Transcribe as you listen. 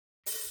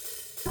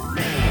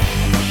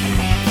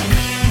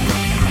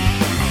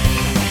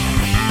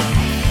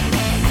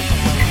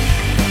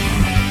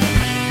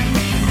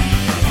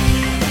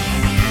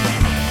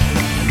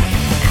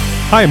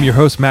Hi, I'm your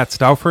host, Matt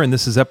Stauffer, and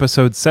this is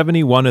episode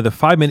 71 of the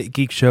 5 Minute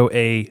Geek Show,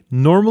 a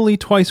normally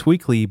twice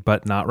weekly,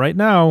 but not right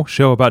now,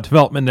 show about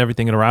development and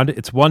everything around it.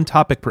 It's one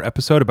topic per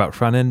episode about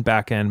front-end,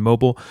 back-end,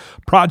 mobile,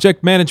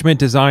 project management,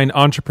 design,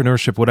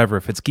 entrepreneurship, whatever.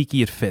 If it's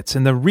geeky, it fits.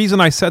 And the reason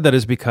I said that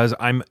is because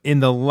I'm in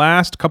the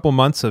last couple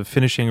months of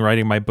finishing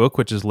writing my book,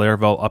 which is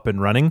Laravel Up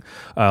and Running,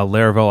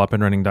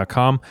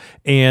 laravelupandrunning.com,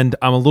 and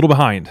I'm a little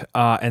behind.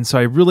 And so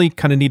I really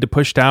kind of need to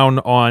push down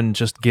on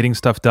just getting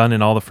stuff done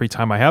in all the free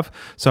time I have.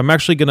 So I'm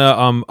actually going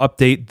to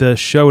update the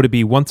show to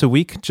be once a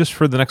week just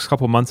for the next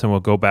couple months, and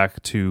we'll go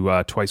back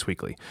to twice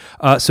weekly.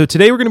 So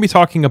today we're going to be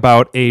talking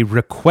about a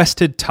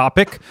requested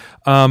topic.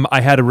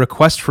 I had a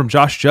request from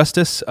Josh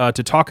Justice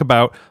to talk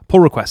about pull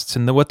requests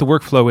and what the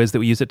workflow is that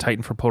we use at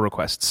Tighten for pull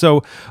requests.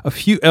 So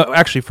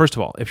actually, first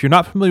of all, if you're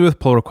not familiar with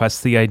pull requests,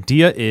 the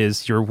idea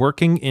is you're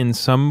working in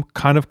some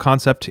kind of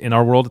concept. In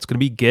our world, it's going to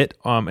be Git,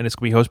 and it's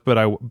going to be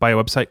hosted by a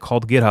website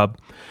called GitHub.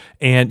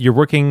 And you're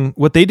working,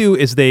 what they do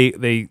is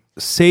they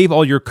save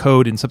all your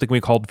code in something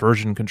we call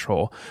version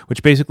control,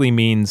 which basically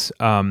means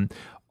all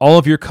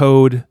of your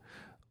code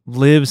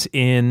lives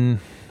in...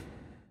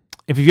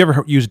 If you've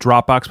ever used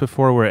Dropbox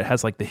before, where it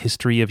has like the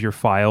history of your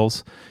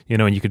files,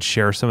 and you could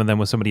share some of them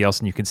with somebody else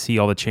and you can see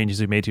all the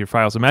changes you made to your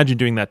files. Imagine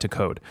doing that to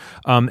code.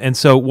 And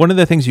so one of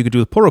the things you could do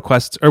with pull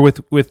requests or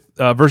with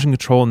version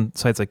control and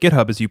sites like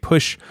GitHub is you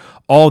push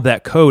all of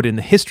that code and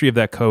the history of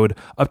that code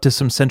up to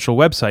some central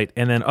website,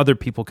 and then other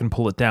people can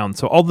pull it down.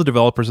 So all the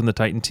developers in the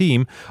Tighten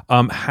team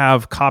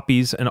have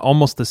copies and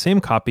almost the same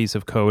copies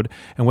of code.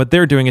 And what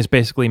they're doing is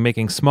basically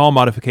making small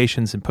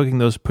modifications and pushing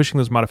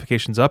those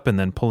modifications up and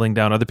then pulling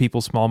down other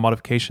people's small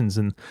modifications.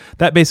 And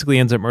that basically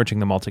ends up merging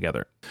them all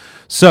together.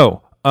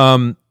 So,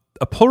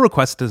 a pull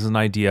request is an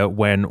idea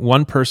when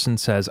one person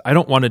says, I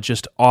don't want to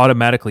just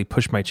automatically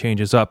push my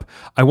changes up.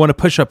 I want to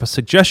push up a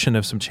suggestion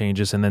of some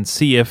changes and then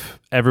see if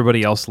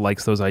everybody else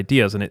likes those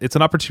ideas. And it's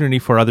an opportunity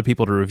for other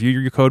people to review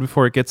your code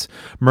before it gets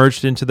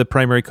merged into the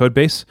primary code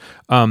base.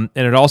 And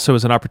it also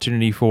is an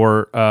opportunity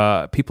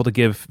for people to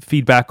give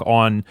feedback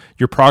on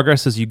your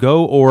progress as you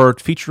go, or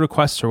feature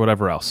requests or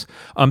whatever else.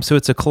 So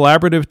it's a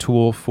collaborative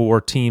tool for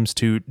teams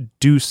to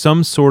do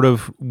some sort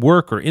of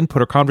work or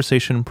input or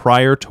conversation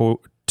prior to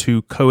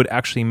code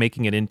actually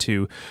making it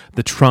into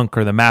the trunk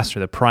or the master,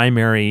 the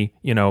primary,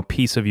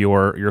 piece of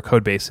your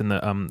code base in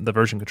the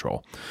version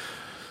control.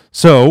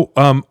 So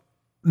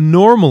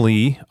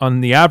normally,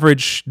 on the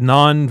average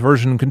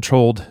non-version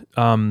controlled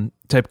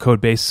type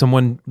code base,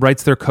 someone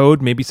writes their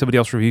code, maybe somebody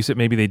else reviews it,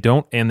 maybe they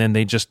don't, and then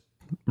they just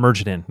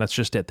merge it in. That's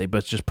just it. They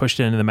just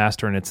pushed it into the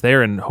master and it's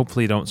there, and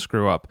hopefully don't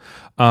screw up.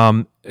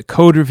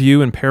 Code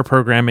review and pair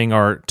programming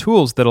are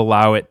tools that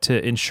allow it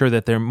to ensure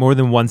that there more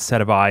than one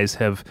set of eyes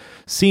have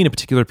seen a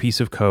particular piece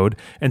of code.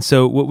 And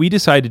so what we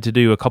decided to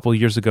do a couple of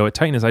years ago at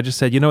Tighten is I just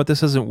said,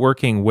 this isn't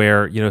working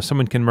where,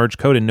 someone can merge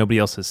code and nobody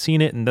else has seen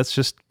it. And that's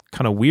just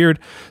kind of weird.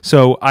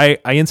 So I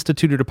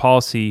instituted a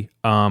policy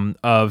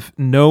of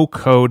no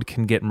code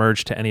can get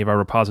merged to any of our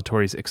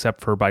repositories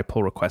except for by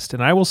pull request.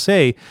 And I will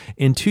say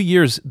in 2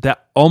 years,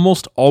 that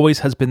almost always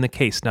has been the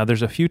case. Now,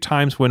 there's a few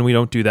times when we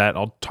don't do that.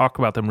 I'll talk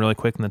about them really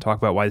quick and then talk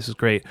about why this is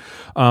great.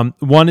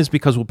 One is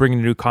because we'll bring in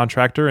a new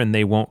contractor and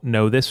they won't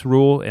know this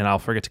rule, and I'll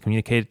forget to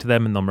communicate it to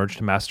them and they'll merge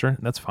to master.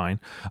 That's fine.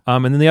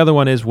 And then the other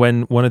one is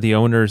when one of the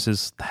owners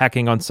is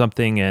hacking on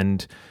something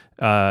and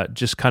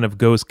just kind of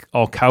goes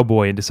all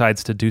cowboy and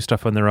decides to do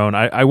stuff on their own.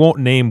 I won't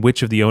name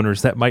which of the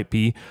owners that might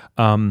be,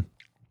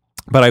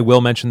 but I will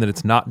mention that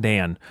it's not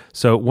Dan.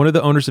 So one of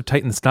the owners of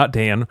Tighten that's not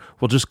Dan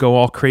will just go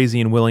all crazy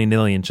and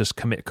willy-nilly and just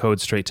commit code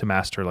straight to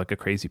master like a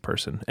crazy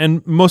person,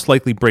 and most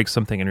likely break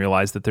something and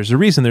realize that there's a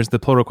reason there's the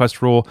pull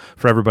request rule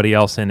for everybody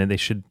else and they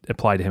should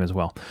apply to him as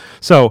well.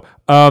 So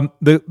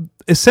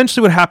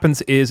essentially what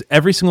happens is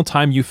every single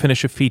time you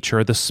finish a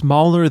feature, the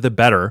smaller the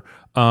better.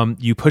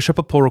 You push up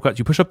a pull request,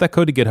 you push up that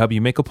code to GitHub,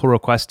 you make a pull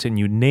request, and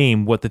you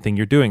name what the thing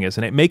you're doing is.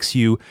 And it makes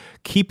you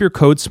keep your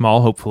code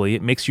small, hopefully.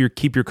 It makes you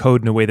keep your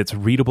code in a way that's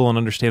readable and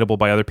understandable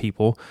by other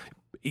people,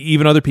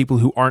 even other people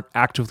who aren't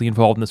actively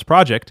involved in this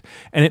project.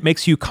 And it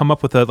makes you come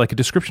up with a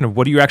description of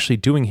what are you actually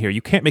doing here.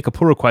 You can't make a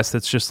pull request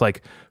that's just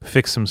like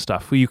fix some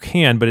stuff. Well, you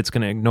can, but it's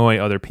going to annoy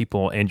other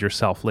people and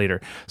yourself later.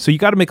 So you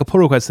got to make a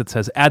pull request that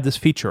says add this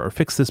feature or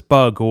fix this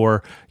bug,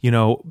 or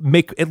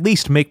at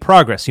least make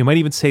progress. You might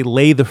even say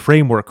lay the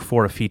framework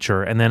for a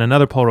feature, and then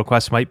another pull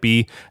request might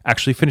be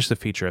actually finish the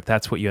feature if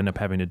that's what you end up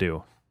having to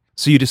do.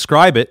 So you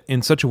describe it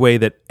in such a way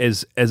that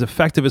is as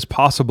effective as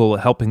possible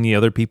at helping the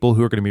other people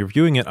who are going to be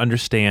reviewing it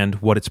understand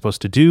what it's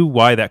supposed to do,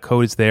 why that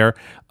code is there,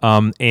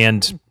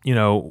 and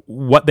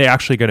what they're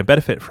actually going to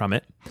benefit from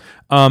it.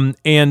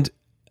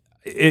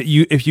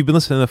 If you've been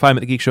listening to the 5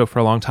 Minute Geek Show for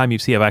a long time,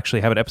 you've seen I've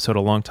actually have an episode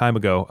a long time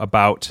ago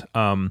about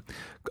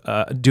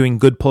doing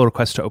good pull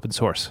requests to open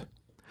source.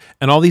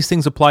 And all these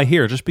things apply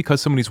here. Just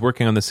because somebody's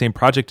working on the same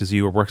project as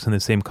you or works in the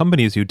same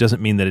company as you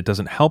doesn't mean that it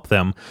doesn't help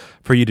them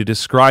for you to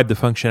describe the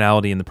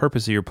functionality and the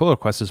purpose of your pull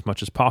request as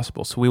much as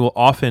possible. So we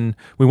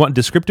want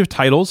descriptive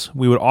titles.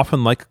 We would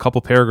often like a couple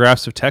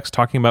paragraphs of text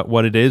talking about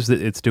what it is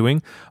that it's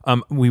doing.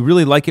 We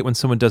really like it when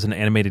someone does an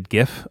animated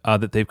GIF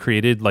that they've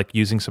created, like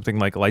using something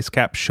like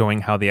LiceCap,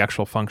 showing how the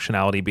actual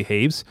functionality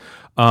behaves.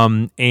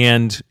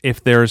 And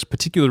if there's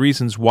particular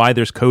reasons why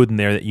there's code in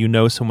there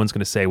that someone's going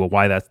to say, well,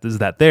 why is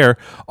that there?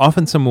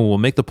 Often someone will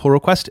make the pull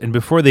request, and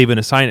before they even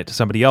assign it to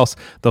somebody else,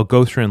 they'll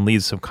go through and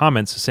leave some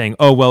comments saying,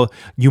 oh, well,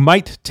 you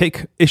might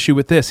take issue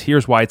with this.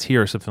 Here's why it's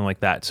here, or something like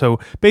that. So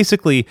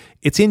basically,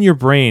 it's in your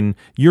brain.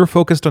 You're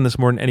focused on this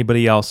more than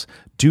anybody else.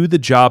 Do the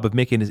job of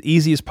making it as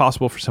easy as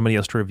possible for somebody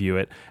else to review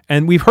it.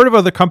 And we've heard of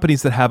other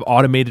companies that have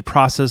automated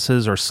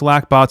processes or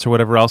Slack bots or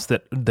whatever else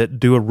that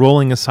do a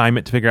rolling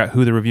assignment to figure out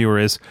who the reviewer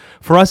is.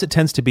 For us, it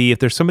tends to be if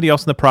there's somebody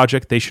else in the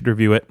project, they should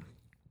review it.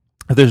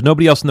 If there's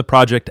nobody else in the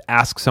project,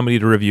 ask somebody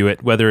to review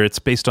it, whether it's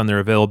based on their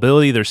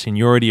availability, their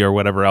seniority, or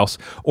whatever else,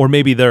 or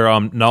maybe their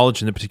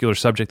knowledge in the particular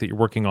subject that you're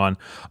working on.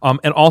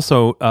 And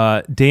also,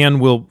 Dan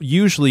will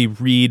usually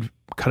read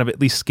kind of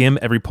at least skim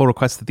every pull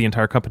request that the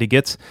entire company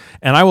gets.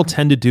 And I will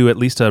tend to do at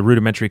least a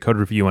rudimentary code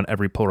review on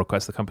every pull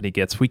request the company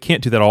gets. We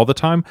can't do that all the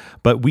time,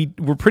 but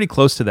we're pretty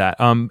close to that.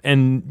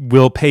 And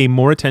we'll pay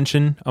more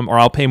attention, or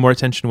I'll pay more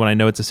attention when I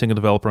know it's a single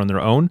developer on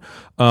their own,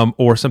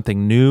 or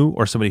something new,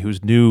 or somebody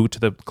who's new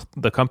to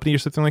the company or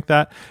something like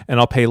that. And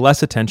I'll pay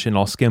less attention.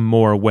 I'll skim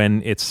more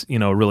when it's,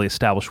 a really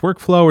established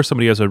workflow, or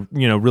somebody has a,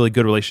 really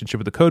good relationship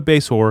with the code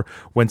base, or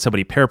when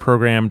somebody pair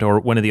programmed, or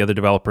one of the other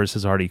developers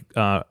has already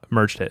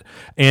merged it.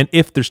 And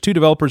if there's two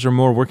developers or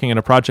more working on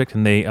a project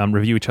and they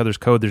review each other's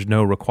code, there's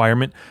no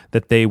requirement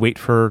that they wait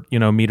for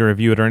me to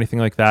review it or anything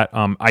like that.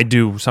 I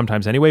do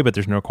sometimes anyway, but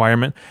there's no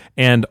requirement.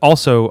 And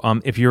also,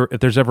 if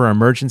there's ever an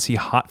emergency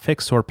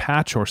hotfix or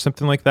patch or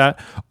something like that,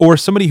 or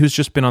somebody who's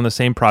just been on the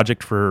same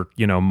project for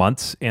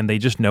months and they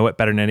just know it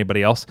better than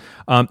anybody else,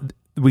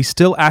 we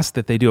still ask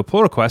that they do a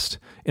pull request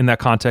in that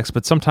context,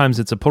 but sometimes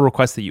it's a pull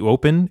request that you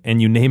open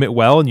and you name it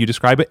well and you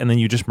describe it and then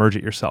you just merge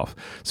it yourself.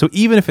 So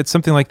even if it's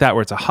something like that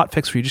where it's a hot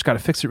fix where you just got to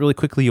fix it really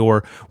quickly,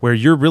 or where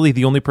you're really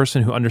the only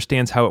person who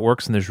understands how it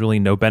works and there's really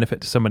no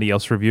benefit to somebody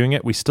else reviewing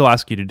it, we still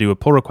ask you to do a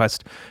pull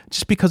request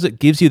just because it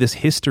gives you this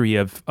history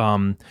of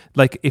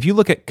like if you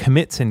look at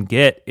commits and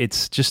Git,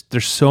 it's just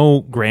they're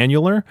so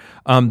granular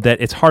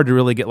that it's hard to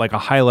really get like a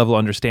high level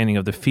understanding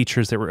of the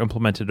features that were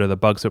implemented or the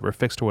bugs that were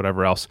fixed or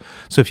whatever else.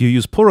 So if you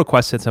use pull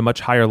requests, it's a much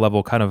higher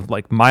level kind of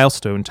like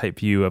milestone type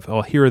view of,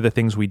 oh, here are the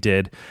things we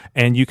did.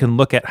 And you can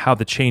look at how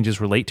the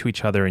changes relate to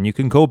each other. And you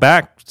can go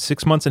back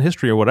 6 months in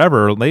history or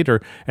whatever or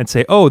later and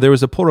say, oh, there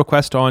was a pull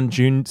request on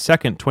June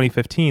 2nd,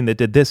 2015 that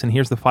did this. And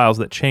here's the files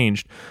that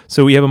changed.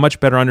 So we have a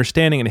much better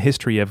understanding and a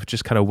history of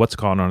just kind of what's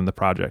gone on in the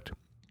project.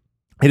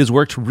 It has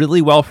worked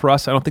really well for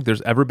us. I don't think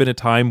there's ever been a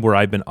time where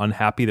I've been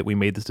unhappy that we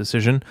made this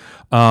decision.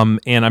 And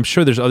I'm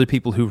sure there's other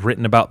people who've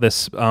written about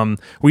this.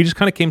 We just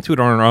kind of came to it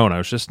on our own. I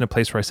was just in a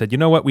place where I said, you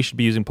know what, we should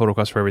be using pull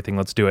requests for everything.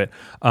 Let's do it.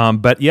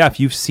 But yeah, if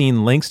you've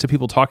seen links to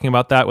people talking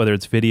about that, whether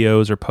it's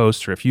videos or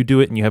posts, or if you do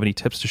it and you have any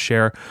tips to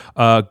share,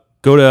 go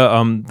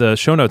to the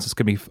show notes. It's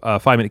going to be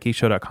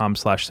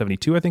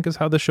 5minutegeekshow.com/72, I think is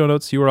how the show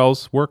notes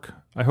URLs work.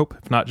 I hope.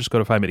 If not, just go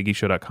to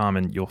 5minutegeekshow.com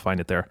and you'll find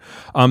it there.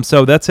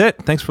 So that's it.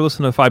 Thanks for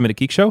listening to the 5 Minute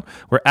Geek Show.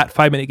 We're at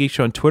 5 Minute Geek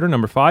Show on Twitter,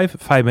 number 5,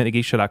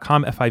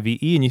 5minutegeekshow.com, FIVE,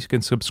 and you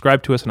can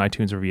subscribe to us on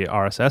iTunes or via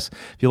RSS.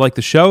 If you like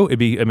the show, it'd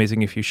be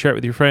amazing if you share it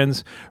with your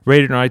friends,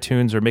 rate it on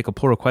iTunes, or make a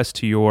pull request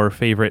to your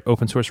favorite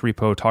open source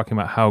repo talking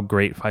about how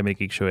great 5 Minute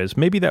Geek Show is.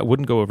 Maybe that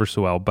wouldn't go over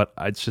so well, but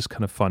it's just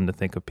kind of fun to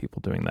think of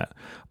people doing that.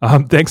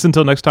 Thanks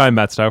until next time.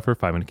 Matt Stauffer,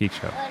 5 Minute Geek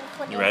Show.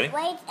 You ready?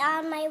 Right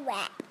on my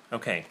lap.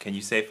 Okay, can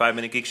you say 5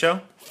 Minute Geek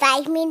Show?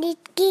 5 Minute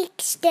Geek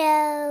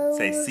Show.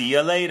 Say see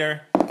ya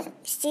later.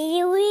 See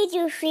you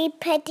later, sweet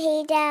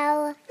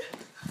potato.